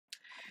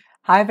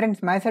Hi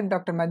friends, myself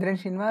Dr. Maddineni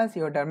Srinivas,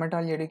 your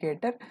dermatology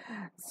educator.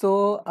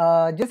 So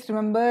just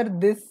remember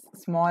this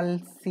small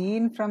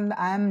scene from the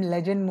I Am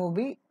Legend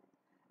movie.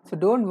 So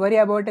don't worry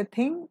about a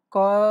thing,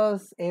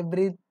 cause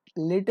every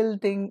little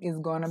thing is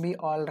gonna be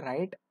all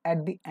right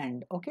at the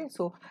end. Okay,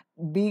 so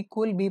be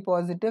cool, be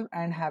positive,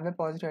 and have a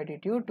positive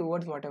attitude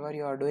towards whatever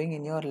you are doing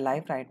in your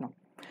life right now.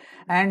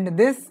 And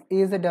this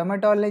is a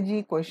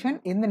dermatology question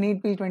in the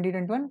NEETPG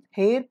 2021.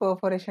 Hair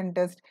perforation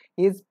test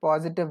is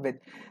positive with.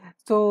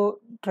 So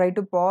try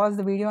to pause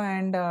the video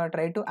and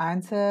try to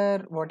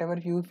answer whatever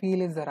you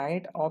feel is the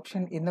right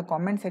option in the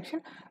comment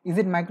section. Is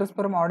it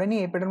Microsporum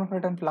ordini,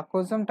 Epidermophyton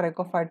flucosum,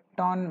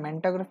 Trichophyton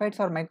mentagrophytes,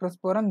 or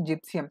Microsporum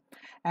gypsum?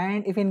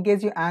 And if in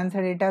case you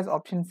answered it as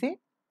option C,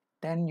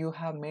 then you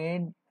have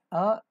made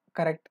a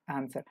correct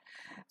answer.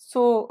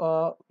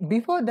 So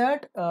before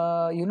that,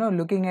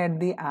 looking at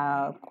the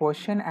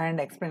question and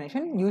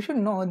explanation, you should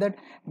know that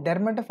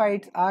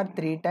dermatophytes are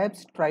three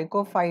types: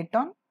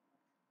 Trichophyton,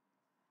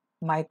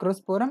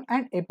 Microsporum,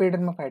 and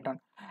Epidermophyton.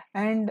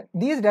 And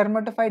these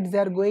dermatophytes, they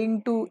are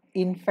going to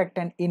infect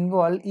and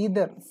involve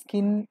either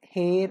skin,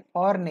 hair,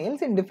 or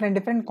nails in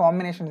different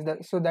combinations.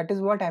 So that is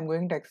what I am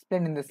going to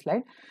explain in this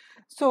slide.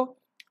 So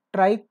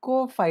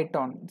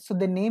Trichophyton. So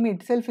the name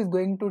itself is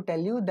going to tell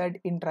you that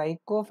in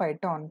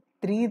Trichophyton,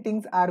 three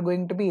things are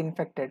going to be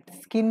infected: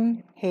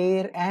 skin,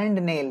 hair,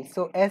 and nails.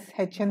 So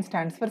SHN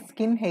stands for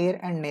skin, hair,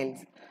 and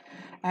nails.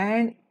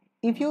 And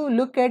if you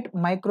look at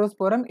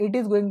Microsporum, it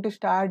is going to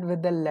start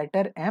with the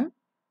letter M.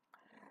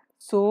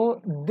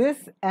 So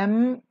this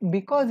M,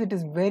 because it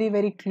is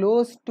very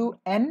close to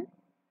N,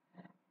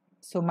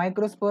 so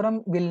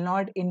Microsporum will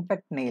not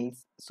infect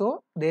nails.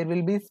 So there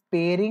will be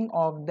sparing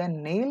of the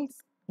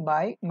nails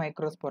by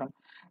Microsporum.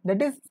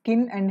 That is,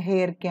 skin and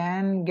hair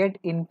can get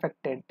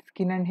infected.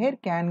 Skin and hair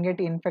can get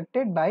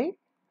infected by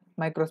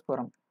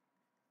Microsporum.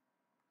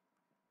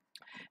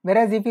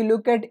 Whereas if you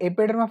look at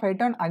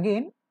Epidermophyton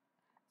again,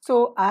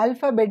 so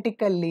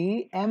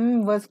alphabetically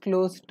M was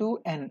close to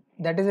N.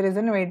 That is the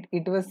reason why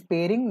it was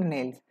sparing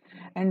nails.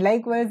 And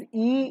likewise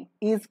E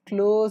is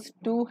close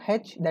to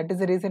H. That is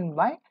the reason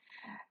why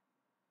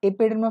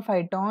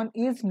Epidermophyton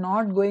is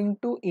not going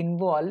to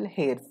involve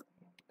hairs.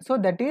 So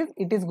that is,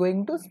 it is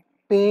going to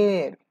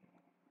spares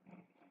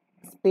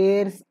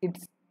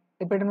its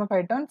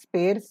Epidermophyton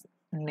spares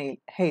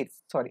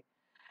hairs. Sorry.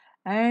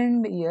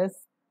 And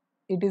yes,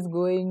 it is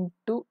going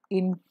to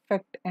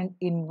infect and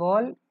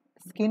involve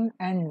skin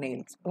and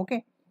nails.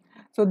 Okay.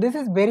 So this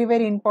is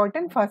very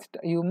important. First,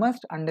 you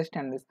must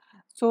understand this.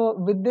 So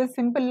with this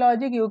simple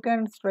logic, you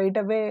can straight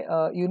away,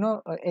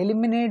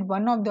 eliminate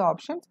one of the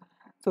options.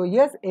 So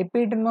yes,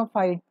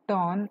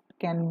 Epidermophyton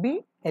can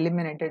be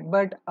eliminated,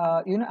 but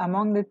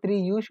among the three,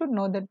 you should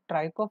know that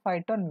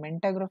Trichophyton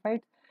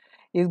mentagrophytes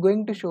is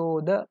going to show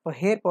the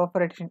hair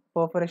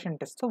perforation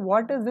test. So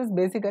what is this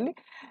basically?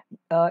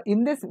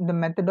 In this, the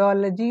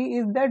methodology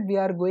is that we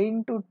are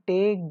going to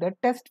take the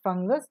test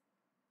fungus.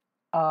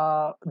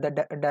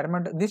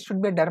 This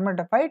should be a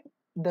dermatophyte,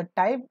 the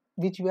type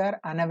which we are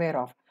unaware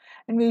of,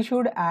 and we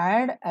should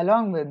add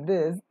along with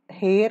this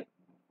hair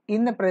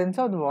in the presence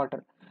of the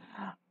water.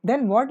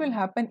 Then what will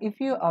happen,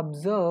 if you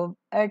observe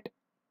at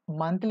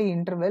monthly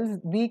intervals,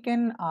 we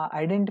can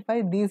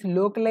identify these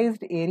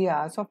localized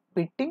areas of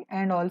pitting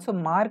and also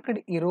marked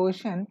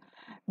erosion,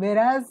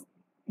 whereas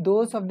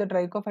those of the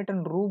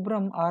Trichophyton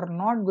rubrum are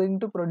not going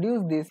to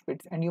produce these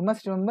pits. And you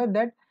must remember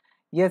that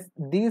yes,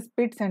 these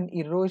pits and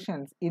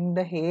erosions in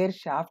the hair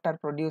shaft are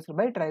produced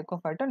by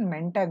Trichophyton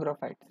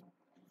mentagrophytes.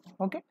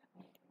 Okay,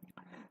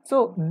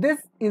 so this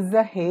is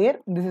the hair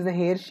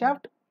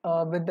shaft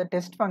with the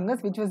test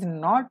fungus, which was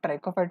not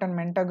Trichophyton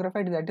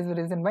mentagrophyte. That is the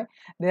reason why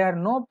there are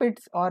no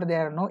pits or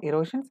there are no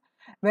erosions.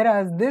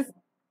 Whereas this,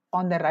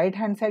 on the right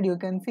hand side, you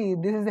can see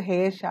this is the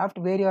hair shaft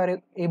where you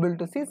are able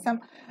to see some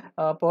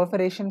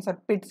perforations or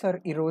pits or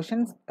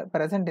erosions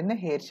present in the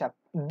hair shaft.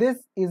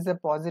 This is a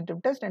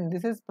positive test, and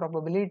this is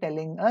probably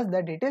telling us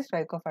that it is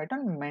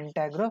Trichophyton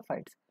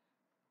mentagrophytes.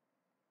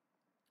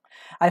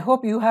 I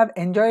hope you have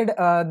enjoyed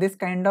this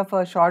kind of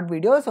a short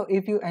video. So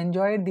if you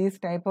enjoyed these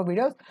type of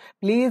videos,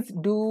 please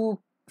do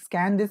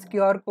scan this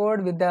QR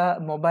code with the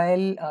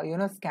mobile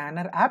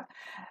scanner app,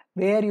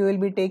 where you will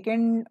be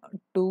taken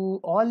to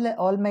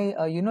all my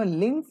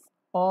links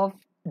of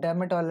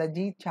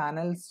dermatology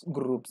channels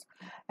groups,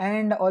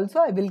 and also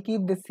I will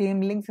keep the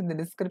same links in the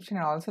description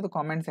and also the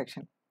comment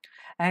section.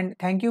 And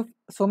thank you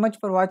so much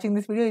for watching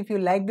this video. If you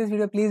like this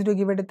video, please do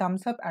give it a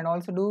thumbs up, and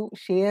also do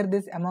share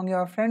this among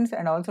your friends,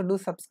 and also do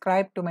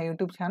subscribe to my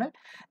YouTube channel.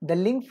 The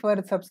link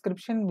for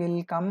subscription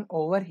will come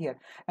over here.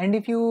 And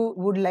if you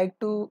would like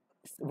to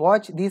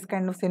watch these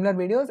kind of similar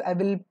videos, I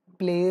will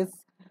place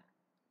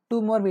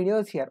 2 more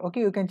videos here.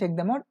 Okay, you can check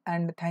them out.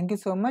 And thank you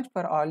so much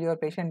for all your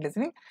patient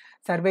listening.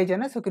 Sarve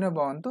Jana Sukhino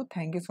Bhavantu.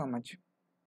 Thank you so much.